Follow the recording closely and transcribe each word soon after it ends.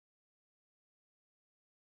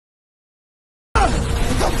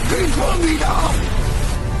me now!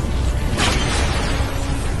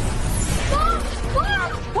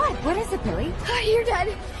 What? What is it, Billy? You're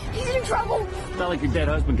dead. He's in trouble. It's not like your dead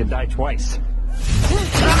husband could die twice.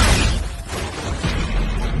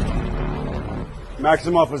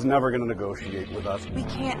 Maximoff was never going to negotiate with us. We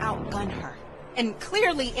can't outgun her. And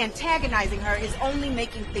clearly antagonizing her is only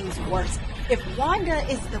making things worse. If Wanda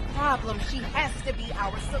is the problem, she has to be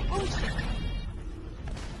our solution.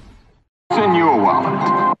 What's in your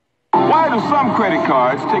wallet? Why do some credit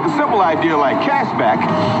cards take a simple idea like cashback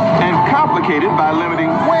and complicate it by limiting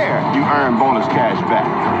where you earn bonus cashback?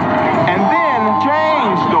 And then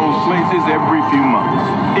change those places every few months.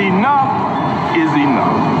 Enough is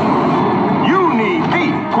enough. You need the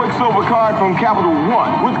Quicksilver card from Capital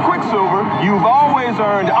One. With Quicksilver, you've always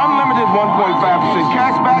earned unlimited 1.5%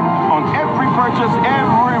 cashback on every purchase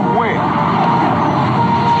everywhere.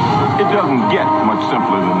 It doesn't get much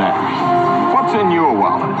simpler than that. What's in your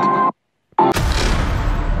wallet?